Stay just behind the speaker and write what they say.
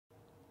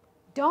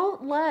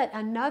Don't let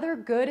another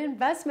good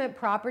investment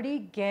property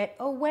get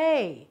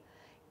away.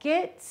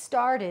 Get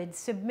started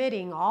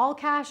submitting all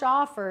cash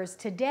offers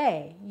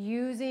today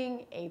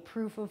using a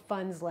proof of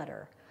funds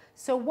letter.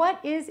 So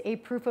what is a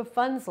proof of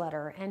funds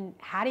letter and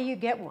how do you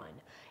get one?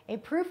 A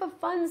proof of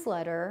funds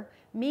letter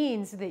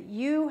means that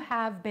you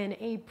have been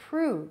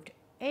approved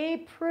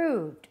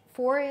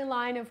for a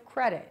line of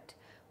credit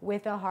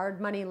with a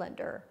hard money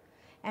lender.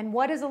 And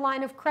what is a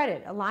line of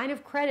credit? A line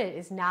of credit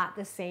is not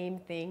the same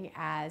thing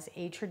as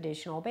a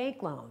traditional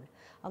bank loan.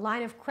 A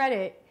line of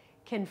credit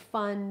can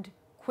fund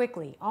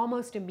quickly,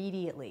 almost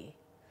immediately.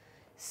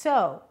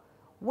 So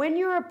when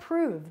you're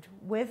approved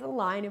with a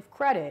line of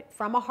credit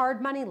from a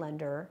hard money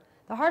lender,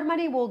 the hard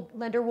money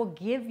lender will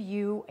give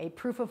you a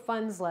proof of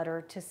funds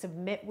letter to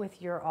submit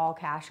with your all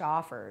cash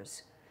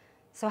offers.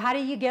 So how do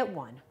you get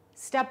one?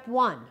 Step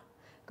one,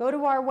 go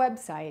to our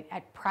website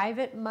at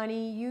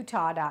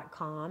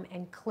privatemoneyutah.com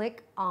and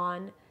click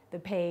on the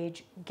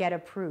page Get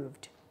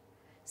Approved.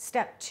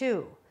 Step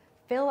two,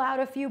 fill out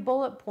a few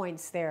bullet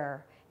points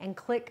there and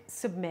click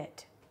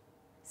Submit.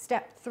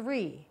 Step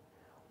three,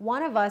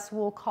 one of us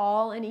will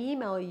call and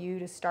email you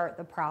to start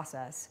the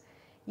process.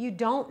 You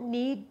don't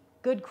need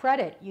good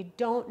credit. You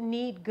don't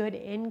need good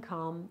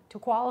income to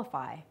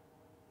qualify.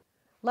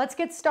 Let's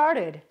get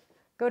started.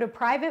 Go to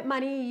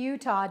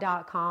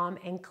privatemoneyutah.com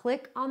and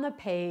click on the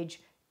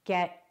page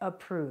Get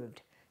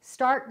Approved.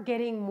 Start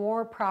getting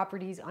more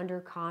properties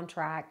under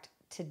contract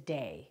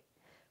today.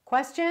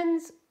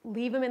 Questions?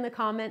 Leave them in the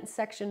comments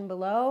section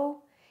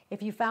below.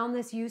 If you found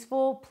this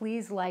useful,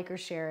 please like or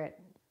share it.